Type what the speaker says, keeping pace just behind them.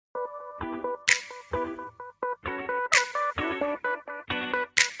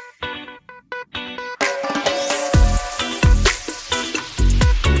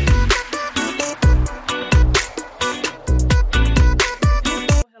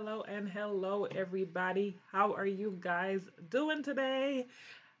and hello, everybody. How are you guys doing today?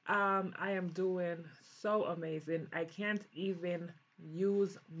 I am doing so amazing. I can't even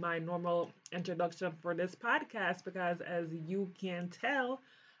use my normal introduction for this podcast because, as you can tell,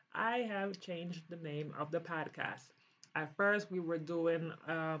 I have changed the name of the podcast. At first, we were doing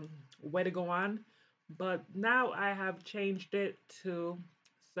Way to Go On, but now I have changed it to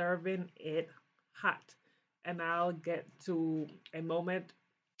Serving It Hot. And I'll get to a moment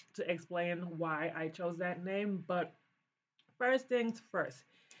to explain why I chose that name. But first things first,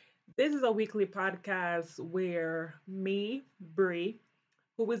 this is a weekly podcast where me, Bree,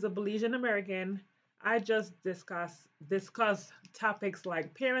 who is a Belizean American, I just discuss topics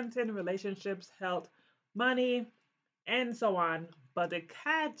like parenting, relationships, health, money, and so on. But the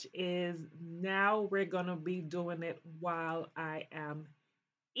catch is now we're gonna be doing it while I am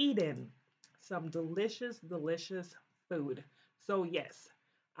eating some delicious, delicious food. So yes,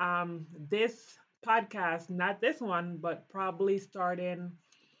 this podcast, not this one, but probably starting,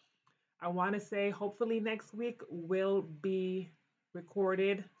 I want to say hopefully next week will be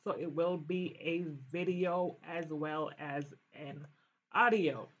recorded. So it will be a video as well as an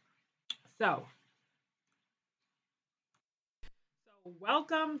audio. So,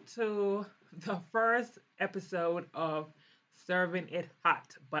 welcome to the first episode of Serving It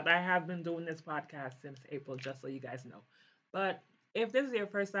Hot. But I have been doing this podcast since April, just so you guys know. But if this is your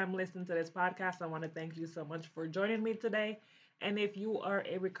first time listening to this podcast, I want to thank you so much for joining me today. And if you are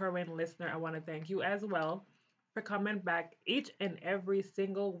a recurring listener, I want to thank you as well for coming back each and every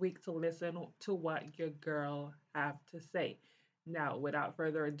single week to listen to what your girl have to say. Now, without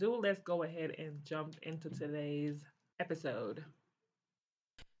further ado, let's go ahead and jump into today's episode.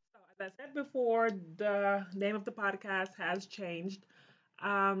 So, as I said before, the name of the podcast has changed.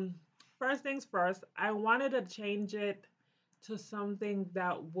 Um, First things first, I wanted to change it to something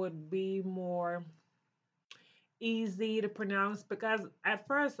that would be more easy to pronounce because at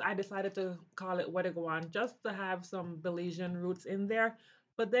first I decided to call it Wediguan just to have some Belizean roots in there.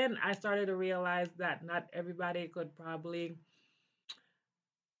 But then I started to realize that not everybody could probably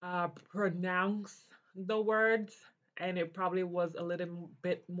pronounce the words, and it probably was a little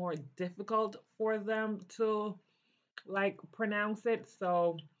bit more difficult for them to like pronounce it.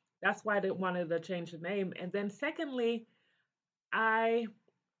 So that's why they wanted to change the name. And then secondly, I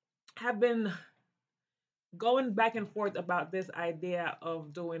have been going back and forth about this idea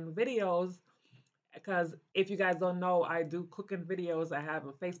of doing videos because if you guys don't know, I do cooking videos. I have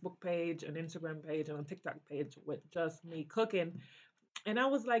a Facebook page, an Instagram page, and a TikTok page with just me cooking. And I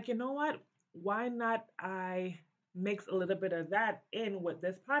was like, you know what? Why not I mix a little bit of that in with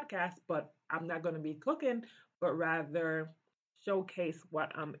this podcast, but I'm not going to be cooking, but rather showcase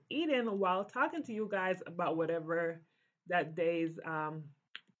what I'm eating while talking to you guys about whatever that day's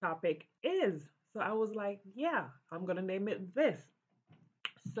topic is. So I was like, yeah, I'm going to name it this.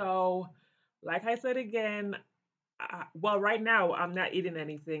 So, like I said again, well, right now I'm not eating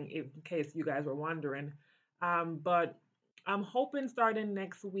anything in case you guys were wondering. But I'm hoping starting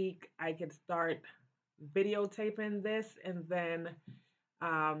next week I could start videotaping this and then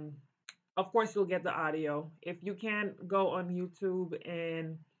um, of course you'll get the audio. If you can't go on YouTube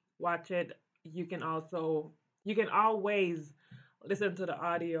and watch it, you can always listen to the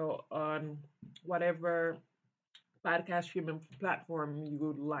audio on whatever podcast streaming platform you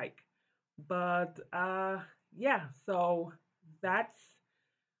would like. But yeah, so that's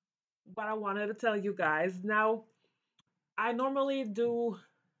what I wanted to tell you guys. Now, I normally do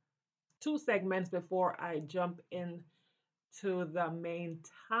two segments before I jump into the main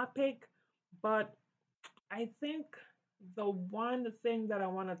topic, but I think the one segment I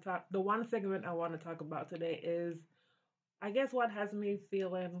want to talk about today is, I guess, what has me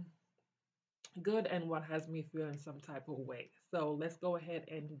feeling good and what has me feeling some type of way. So let's go ahead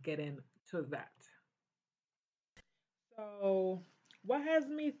and get into that. So, what has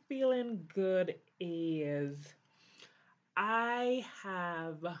me feeling good is I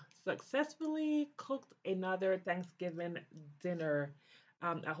have successfully cooked another Thanksgiving dinner.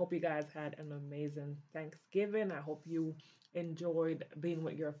 I hope you guys had an amazing Thanksgiving. I hope you enjoyed being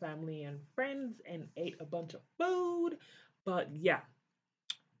with your family and friends and ate a bunch of food. But yeah,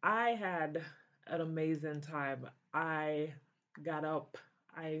 I had an amazing time. I got up,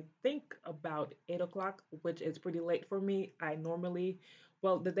 I think about 8 o'clock, which is pretty late for me. I normally,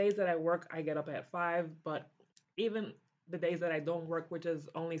 well, the days that I work, I get up at 5, but even the days that I don't work, which is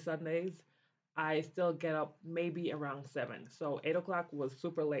only Sundays, I still get up maybe around 7. So 8 o'clock was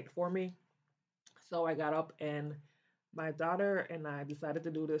super late for me. So I got up and my daughter and I decided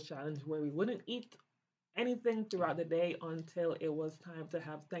to do this challenge where we wouldn't eat anything throughout the day until it was time to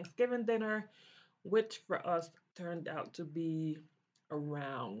have Thanksgiving dinner, which for us turned out to be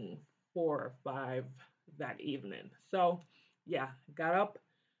around 4 or 5 that evening. So, yeah, got up,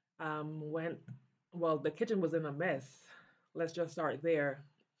 went, well, the kitchen was in a mess. Let's just start there.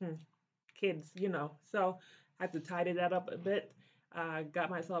 Hmm, Kids, So, had to tidy that up a bit. Got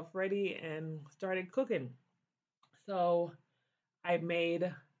myself ready and started cooking. So, I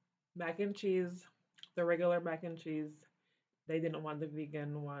made mac and cheese, the regular mac and cheese. They didn't want the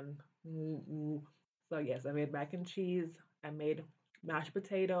vegan one. Mm-mm. So yes, I made mac and cheese. I made mashed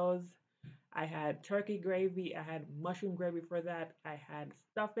potatoes. I had turkey gravy. I had mushroom gravy for that. I had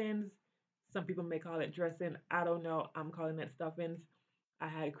stuffings. Some people may call it dressing. I don't know. I'm calling it stuffings. I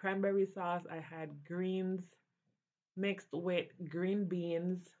had cranberry sauce. I had greens mixed with green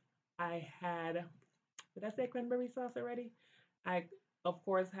beans. I had, did I say cranberry sauce already? I, of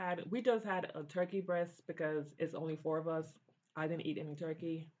course, we just had a turkey breast because it's only four of us. I didn't eat any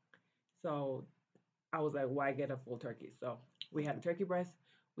turkey. So I was like, why get a full turkey? So we had a turkey breast,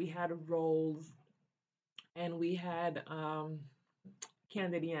 we had rolls, and we had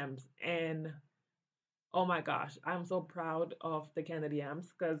candied yams. And oh my gosh, I'm so proud of the candied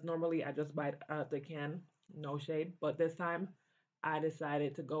yams because normally I just buy it out the can, no shade. But this time I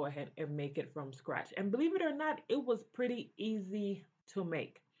decided to go ahead and make it from scratch. And believe it or not, it was pretty easy to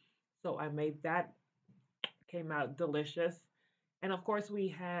make. So I made that, came out delicious. And of course, we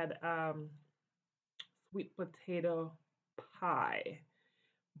had sweet potato pie.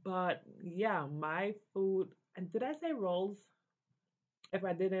 But yeah, my food, and did I say rolls? If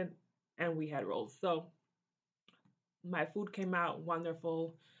I didn't, and we had rolls. So my food came out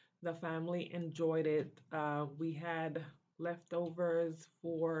wonderful. The family enjoyed it. We had leftovers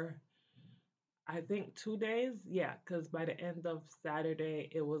for, I think, 2 days. Yeah, because by the end of Saturday,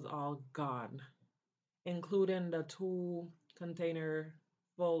 it was all gone, including the 2 container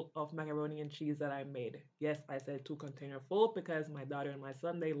full of macaroni and cheese that I made. Yes, I said 2 container full because my daughter and my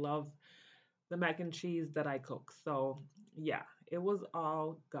son, they love the mac and cheese that I cook. So yeah, it was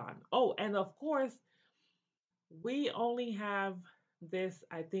all gone. Oh, and of course, we only have this,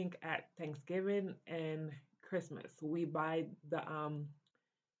 I think, at Thanksgiving and Christmas. We buy the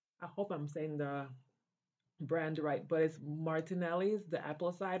I hope I'm saying the brand right, but it's Martinelli's, the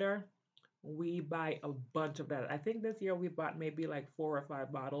apple cider. We buy a bunch of that. I think this year we bought maybe like 4 or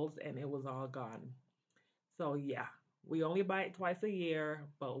 5 bottles and it was all gone. So yeah, we only buy it twice a year,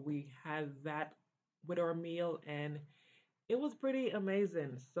 but we had that with our meal and it was pretty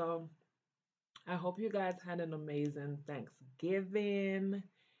amazing. So I hope you guys had an amazing Thanksgiving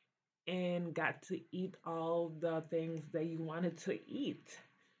and got to eat all the things that you wanted to eat.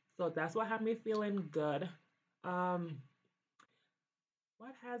 So that's what had me feeling good. Um,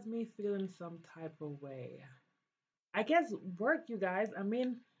 what has me feeling some type of way? I guess work, you guys. I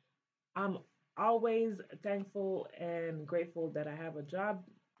mean, I'm always thankful and grateful that I have a job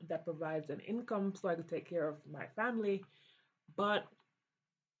that provides an income so I can take care of my family. But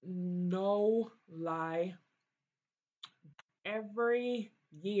no lie, every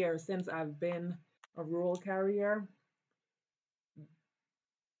year since I've been a rural carrier,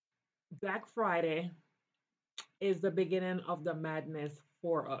 Black Friday is the beginning of the madness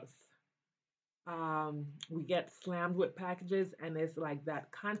for us. We get slammed with packages, and it's like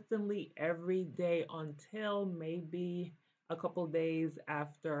that constantly every day until maybe a couple days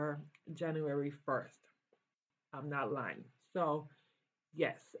after January 1st. I'm not lying. So,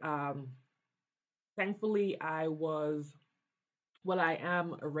 yes, thankfully, I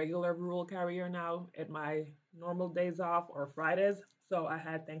am a regular rural carrier now at my normal days off or Fridays. So, I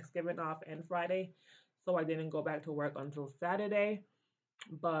had Thanksgiving off and Friday. So, I didn't go back to work until Saturday.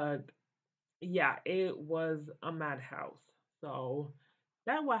 But yeah, it was a madhouse. So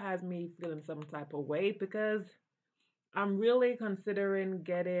that what has me feeling some type of way because I'm really considering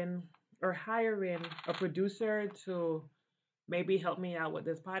getting or hiring a producer to maybe help me out with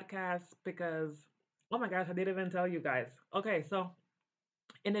this podcast because oh my gosh, I didn't even tell you guys. Okay, so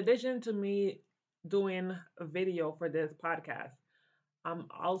in addition to me doing a video for this podcast, I'm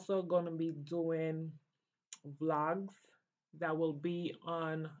also going to be doing vlogs that will be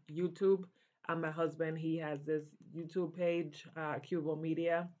on YouTube. My husband, he has this YouTube page, Cubo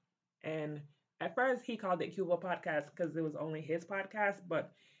Media. And at first, he called it Cubo Podcast because it was only his podcast,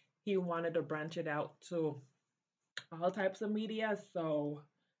 but he wanted to branch it out to all types of media. So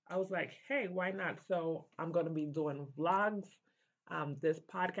I was like, hey, why not? So I'm going to be doing vlogs. This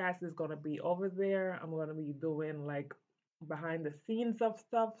podcast is going to be over there. I'm going to be doing like behind the scenes of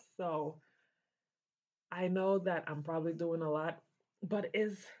stuff. So I know that I'm probably doing a lot, but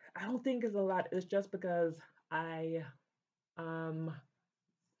I don't think it's a lot. It's just because I um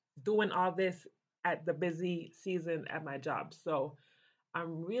doing all this at the busy season at my job. So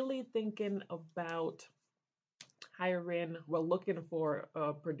I'm really thinking about hiring, well, looking for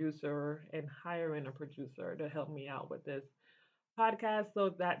a producer and hiring a producer to help me out with this podcast. So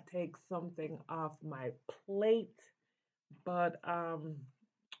that takes something off my plate. But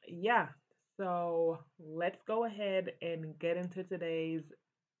yeah, so let's go ahead and get into today's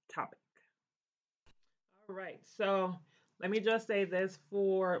topic. All right, so let me just say this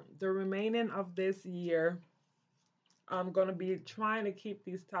for the remaining of this year. I'm going to be trying to keep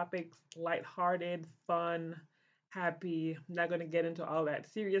these topics lighthearted, fun, happy. I'm not going to get into all that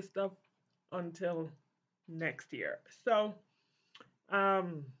serious stuff until next year. So,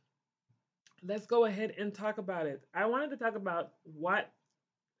 um, let's go ahead and talk about it. I wanted to talk about what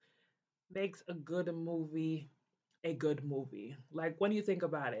makes a good movie a good movie. Like when you think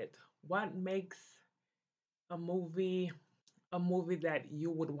about it, what makes a movie a movie that you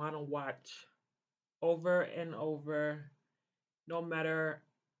would want to watch over and over, no matter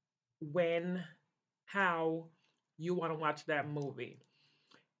when, how you want to watch that movie.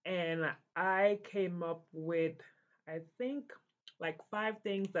 And I came up with, I think, like five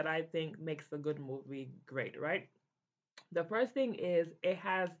things that I think makes a good movie great, right? The first thing is it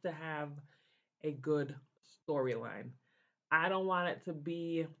has to have a good storyline. I don't want it to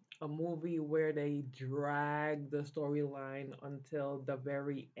be a movie where they drag the storyline until the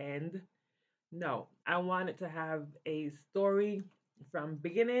very end. No, I want it to have a story from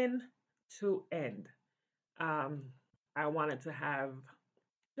beginning to end. Um, I want it to have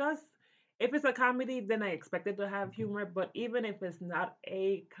just, if it's a comedy, then I expect it to have humor. But even if it's not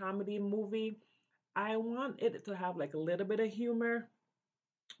a comedy movie, I want it to have like a little bit of humor,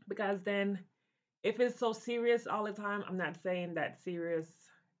 because then if it's so serious all the time, I'm not saying that serious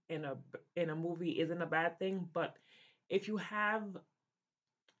in a movie isn't a bad thing, but if you have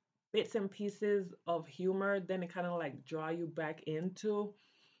bits and pieces of humor, then it kind of like draw you back into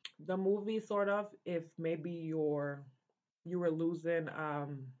the movie, sort of. If maybe you were losing uh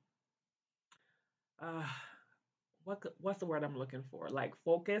what's the word I'm looking for? Like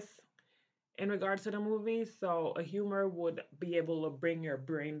focus in regards to the movie. So a humor would be able to bring your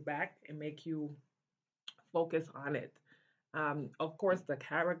brain back and make you focus on it. Of course, the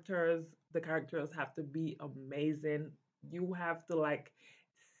characters have to be amazing. You have to like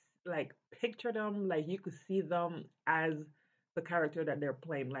picture them, like you could see them as the character that they're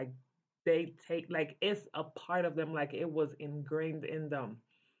playing. Like they take, like it's a part of them, like it was ingrained in them.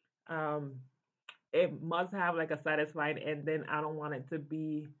 Um, it must have like a satisfying ending. I don't want it to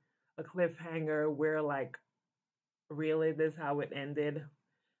be a cliffhanger where like really this how it ended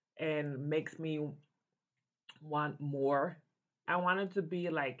and makes me want more. I want it to be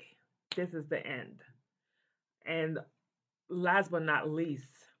like this is the end. And last but not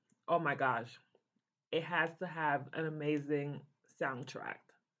least, oh my gosh, it has to have an amazing soundtrack.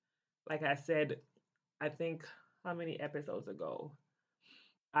 Like I said, I think how many episodes ago,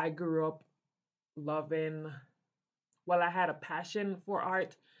 I grew up loving, well, I had a passion for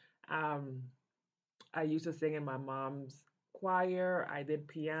art. Um, I used to sing in my mom's choir. I did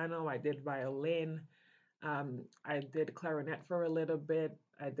piano, I did violin, I did clarinet for a little bit,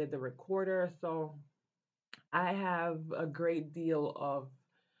 I did the recorder. So I have a great deal of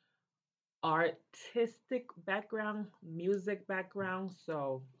artistic background, music background.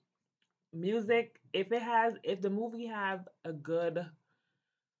 So music, if the movie have a good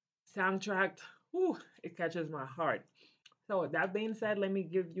soundtrack, whew, it catches my heart. So with that being said, let me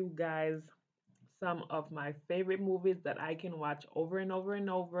give you guys some of my favorite movies that I can watch over and over and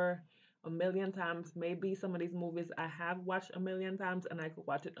over a million times. Maybe some of these movies I have watched a million times and I could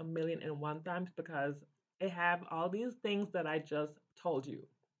watch it a million and one times because it have all these things that I just told you.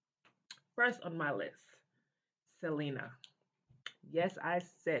 First on my list, Selena. Yes, I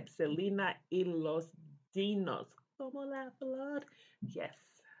said Selena y los Dinos. Como la flor. Yes,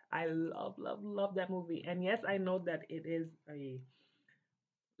 I love, love, love that movie. And yes, I know that it is a,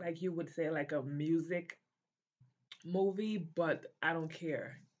 like you would say, like a music movie, but I don't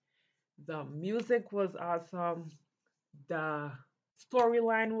care. The music was awesome. The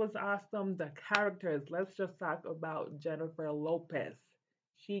storyline was awesome. The characters. Let's just talk about Jennifer Lopez.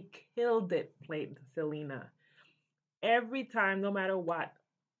 She killed it playing Selena. Every time, no matter what,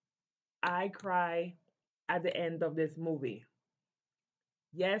 I cry at the end of this movie.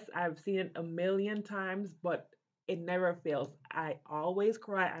 Yes, I've seen it a million times, but it never fails. I always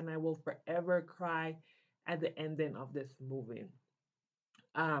cry and I will forever cry at the ending of this movie.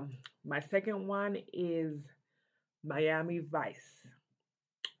 My second one is Miami Vice.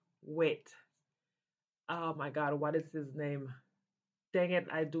 with, oh my God, what is his name? Dang it,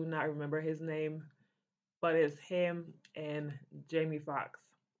 I do not remember his name, but it's him and Jamie Foxx.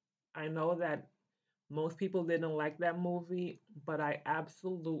 I know that most people didn't like that movie, but I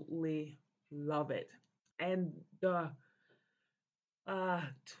absolutely love it. And the uh,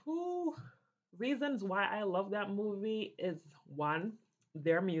 two reasons why I love that movie is one,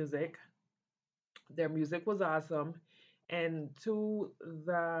 their music. Their music was awesome. And two,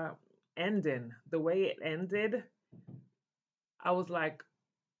 the ending, the way it ended, I was like,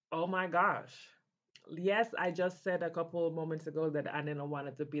 oh my gosh. Yes, I just said a couple of moments ago that I didn't want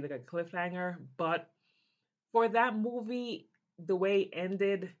it to be like a cliffhanger, but for that movie, the way it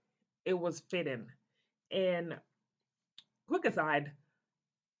ended, it was fitting. And quick aside,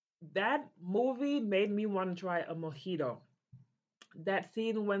 that movie made me want to try a mojito. That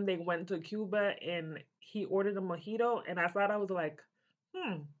scene when they went to Cuba and he ordered a mojito, and I thought I was like,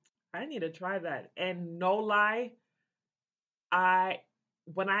 hmm, I need to try that. And no lie, I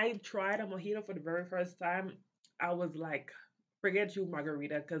when I tried a mojito for the very first time, I was like, forget you,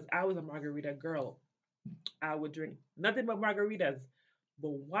 margarita, because I was a margarita girl. I would drink nothing but margaritas.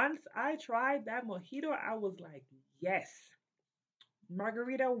 But once I tried that mojito, I was like, yes,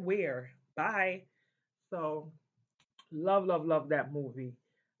 margarita where? Bye. So love, love, love that movie.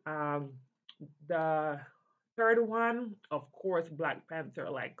 Um, the third one, of course, Black Panther.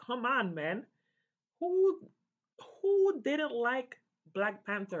 Like, come on, man. Who who didn't like Black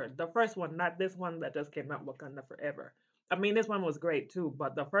Panther? The first one, not this one that just came out, Wakanda Forever. I mean, this one was great too,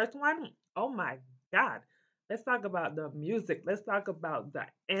 but the first one, oh my God. Let's talk about the music. Let's talk about the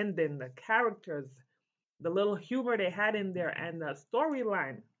ending, the characters, the little humor they had in there, and the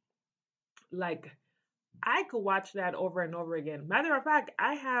storyline. Like, I could watch that over and over again. Matter of fact,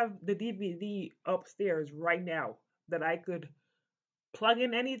 I have the DVD upstairs right now that I could plug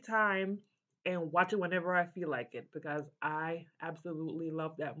in anytime and watch it whenever I feel like it because I absolutely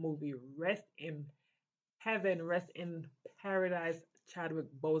love that movie. Rest in heaven, rest in paradise, Chadwick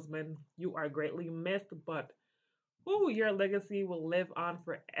Boseman. You are greatly missed, but your legacy will live on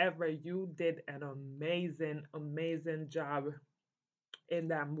forever. You did an amazing, amazing job in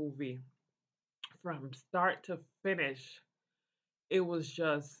that movie from start to finish. It was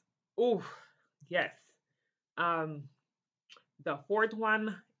just, ooh, yes. Um, the fourth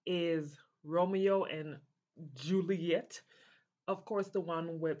one is Romeo and Juliet. Of course, the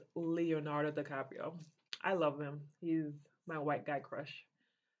one with Leonardo DiCaprio. I love him. He's my white guy crush.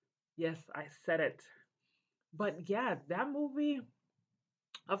 Yes, I said it. But yeah, that movie,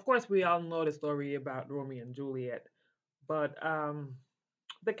 of course, we all know the story about Romeo and Juliet. But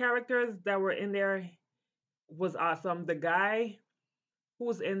the characters that were in there was awesome. The guy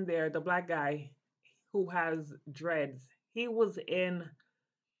who's in there, the black guy who has dreads, he was in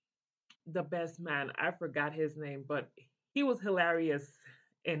The Best Man. I forgot his name, but he was hilarious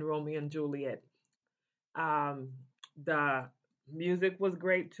in Romeo and Juliet. Um, the music was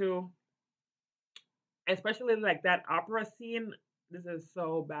great too, especially like that opera scene. This is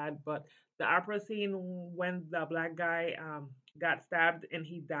so bad, but the opera scene when the black guy got stabbed and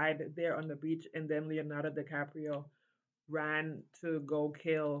he died there on the beach, and then Leonardo DiCaprio ran to go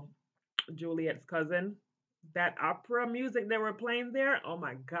kill Juliet's cousin. That opera music they were playing there, oh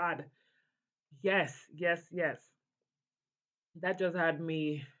my God. Yes, yes, yes. That just had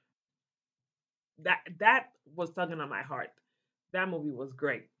me that was tugging on my heart. That movie was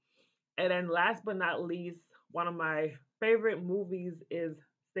great. And then last but not least, one of my favorite movies is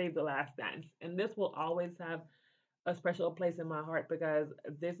Save the Last Dance. And this will always have a special place in my heart because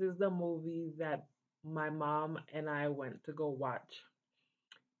this is the movie that my mom and I went to go watch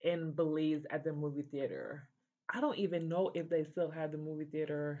in Belize at the movie theater. I don't even know if they still have the movie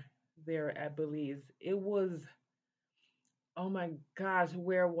theater there at Belize. It was, oh my gosh,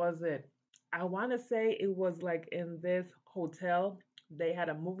 where was it? I want to say it was like in this hotel. They had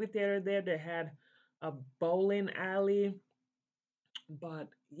a movie theater there. They had a bowling alley. But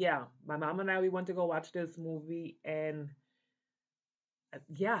yeah, my mom and I, we went to go watch this movie. And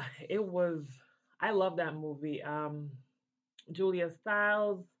yeah, it was, I love that movie. Julia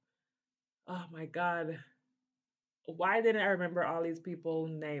Stiles. Oh my God. Why didn't I remember all these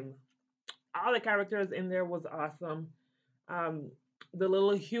people's name? All the characters in there was awesome. Um, the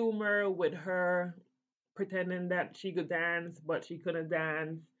little humor with her pretending that she could dance, but she couldn't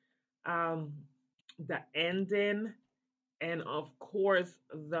dance. Um, the ending, and of course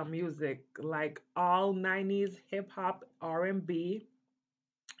the music, like all '90s hip hop R&B.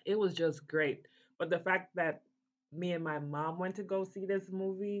 It was just great. But the fact that me and my mom went to go see this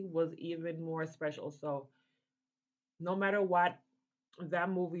movie was even more special. So no matter what, that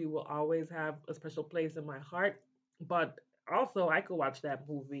movie will always have a special place in my heart. But also, I could watch that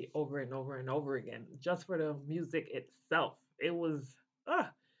movie over and over and over again just for the music itself. It was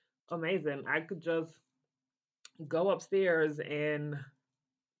amazing. I could just go upstairs and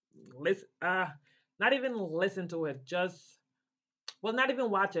listen, not even listen to it, just, well, not even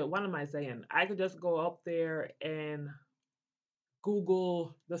watch it. What am I saying? I could just go up there and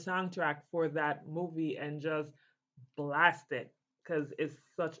Google the soundtrack for that movie and just blast it because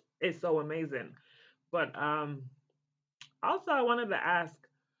it's so amazing. But also I wanted to ask,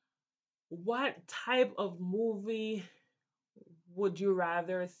 what type of movie would you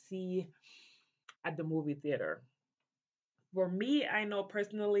rather see at the movie theater? For me, I know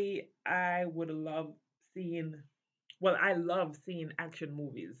personally I would love seeing, well, I love seeing action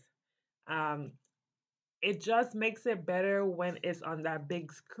movies. Um, it just makes it better when it's on that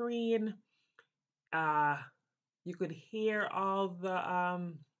big screen. Uh, you could hear all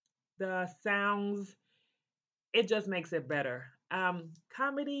the sounds. It just makes it better.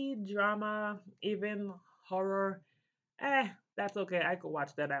 Comedy, drama, even horror, that's okay. I could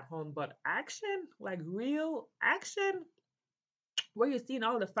watch that at home. But action, like real action, where you're seeing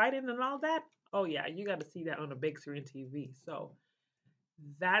all the fighting and all that, oh yeah, you got to see that on a big screen TV. So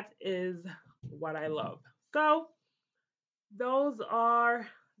that is what I love. So those are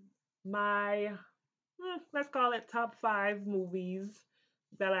my, let's call it top 5 movies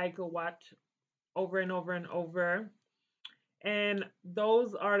that I could watch over and over and over. And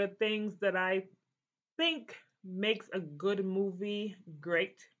those are the things that I think makes a good movie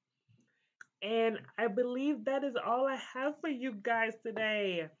great. And I believe that is all I have for you guys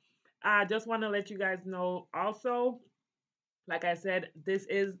today. I just want to let you guys know also, like I said, this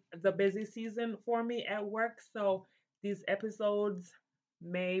is the busy season for me at work. So these episodes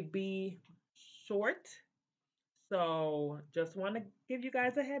may be short. So just want to give you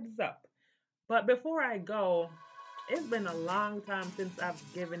guys a heads up. But before I go, it's been a long time since I've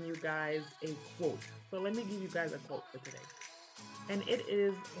given you guys a quote. So let me give you guys a quote for today. And it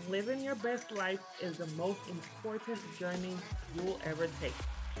is, living your best life is the most important journey you'll ever take.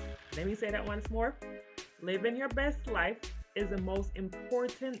 Let me say that once more. Living your best life is the most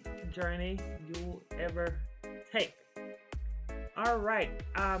important journey you'll ever take. All right.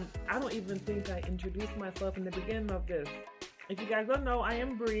 I don't even think I introduced myself in the beginning of this. If you guys don't know, I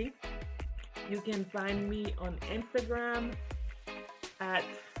am Bree. You can find me on Instagram at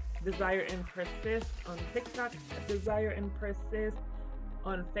Desire and Persist, on TikTok at Desire and Persist,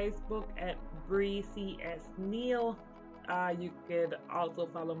 on Facebook at Bree CS Neal. You could also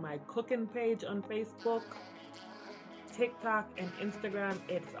follow my cooking page on Facebook, TikTok, and Instagram.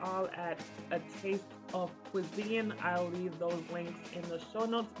 It's all at A Taste of Cuisine. I'll leave those links in the show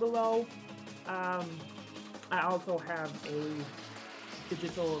notes below. Um, I also have a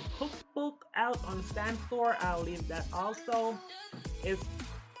digital cookbook out on Stanstore. I'll leave that also. It's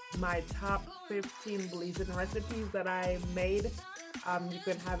my top 15 Belizean recipes that I made. You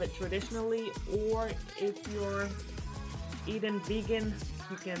can have it traditionally, or if you're eating vegan,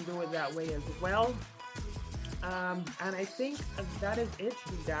 you can do it that way as well. And I think that is it,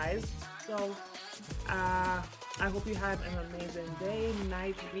 you guys. So I hope you had an amazing day,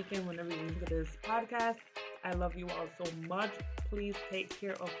 night, weekend, whenever you listen to this podcast. I love you all so much. Please take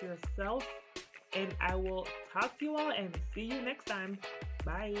care of yourself. And I will talk to you all and see you next time.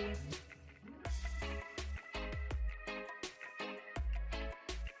 Bye.